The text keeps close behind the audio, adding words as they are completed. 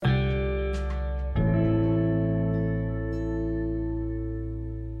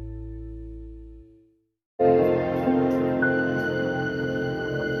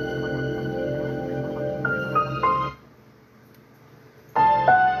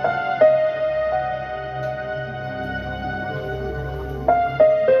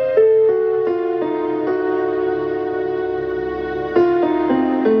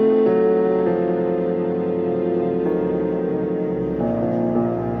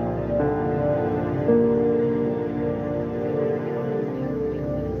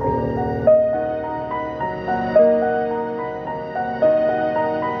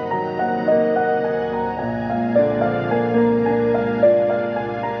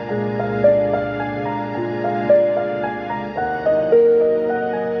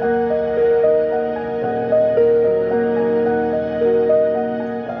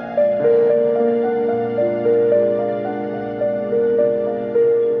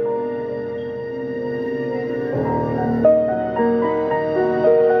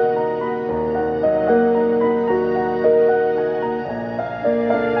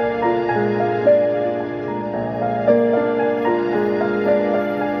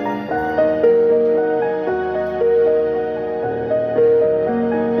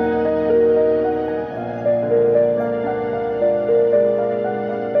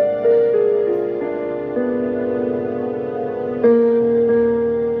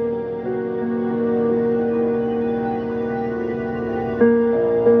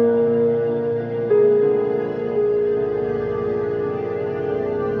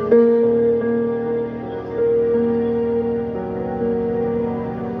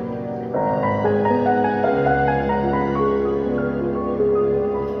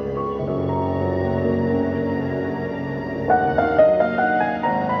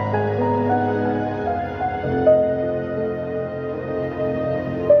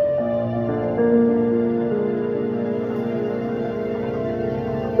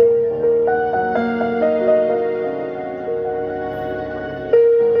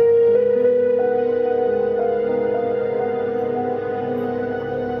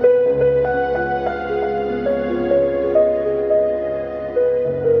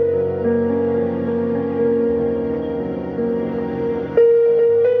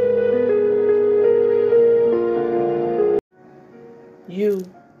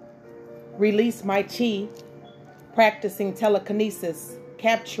you. Release my chi, practicing telekinesis,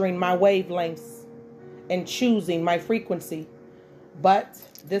 capturing my wavelengths, and choosing my frequency. But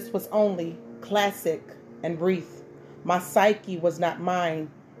this was only classic and brief. My psyche was not mine.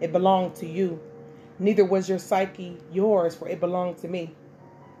 It belonged to you. Neither was your psyche yours, for it belonged to me.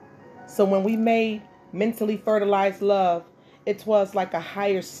 So when we made mentally fertilized love, it was like a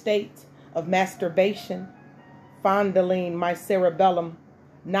higher state of masturbation, fondling my cerebellum,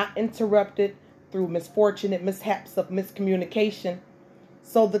 not interrupted through misfortunate mishaps of miscommunication.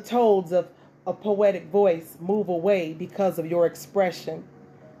 So the toads of a poetic voice move away because of your expression.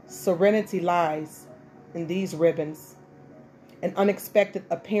 Serenity lies in these ribbons, an unexpected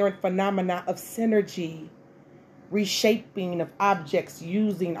apparent phenomena of synergy, reshaping of objects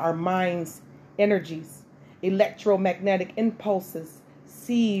using our mind's energies. Electromagnetic impulses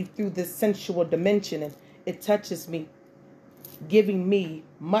sieve through this sensual dimension, and it touches me, giving me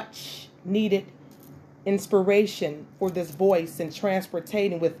much needed inspiration for this voice and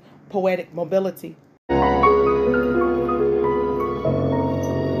transportating with poetic mobility.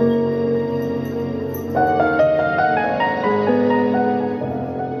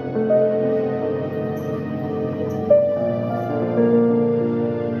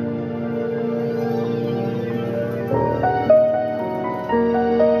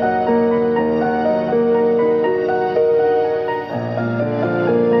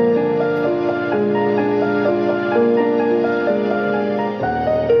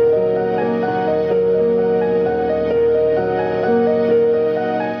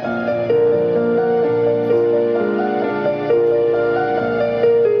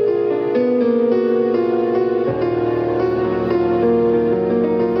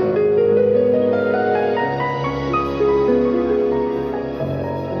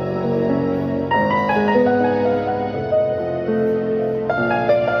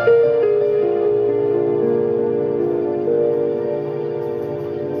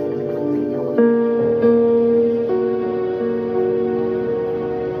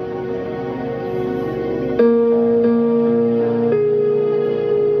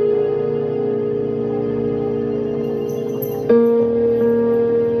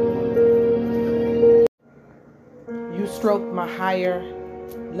 You stroked my higher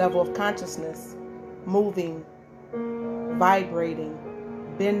level of consciousness, moving, vibrating,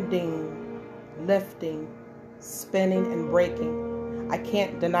 bending, lifting, spinning, and breaking. I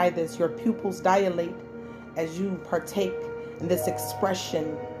can't deny this. Your pupils dilate as you partake in this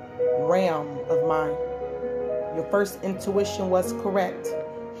expression realm of mine. Your first intuition was correct,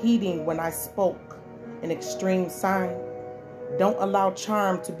 heeding when I spoke an extreme sign. Don't allow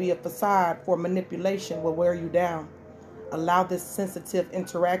charm to be a facade, for manipulation will wear you down. Allow this sensitive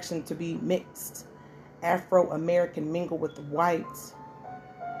interaction to be mixed. Afro-American mingle with white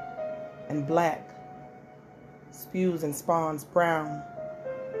and black. Spews and spawns brown.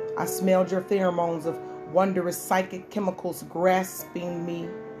 I smelled your pheromones of wondrous psychic chemicals grasping me,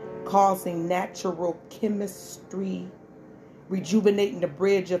 causing natural chemistry, rejuvenating the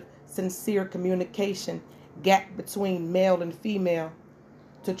bridge of sincere communication, gap between male and female.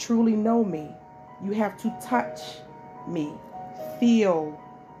 To truly know me, you have to touch me, feel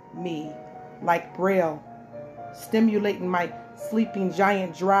me like Braille, stimulating my sleeping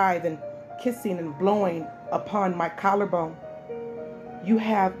giant drive and kissing and blowing upon my collarbone. You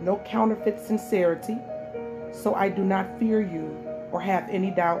have no counterfeit sincerity, so I do not fear you or have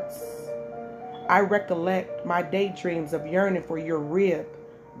any doubts. I recollect my daydreams of yearning for your rib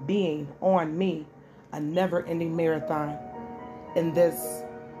being on me, a never-ending marathon. In this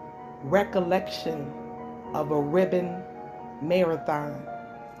recollection of a ribbon marathon.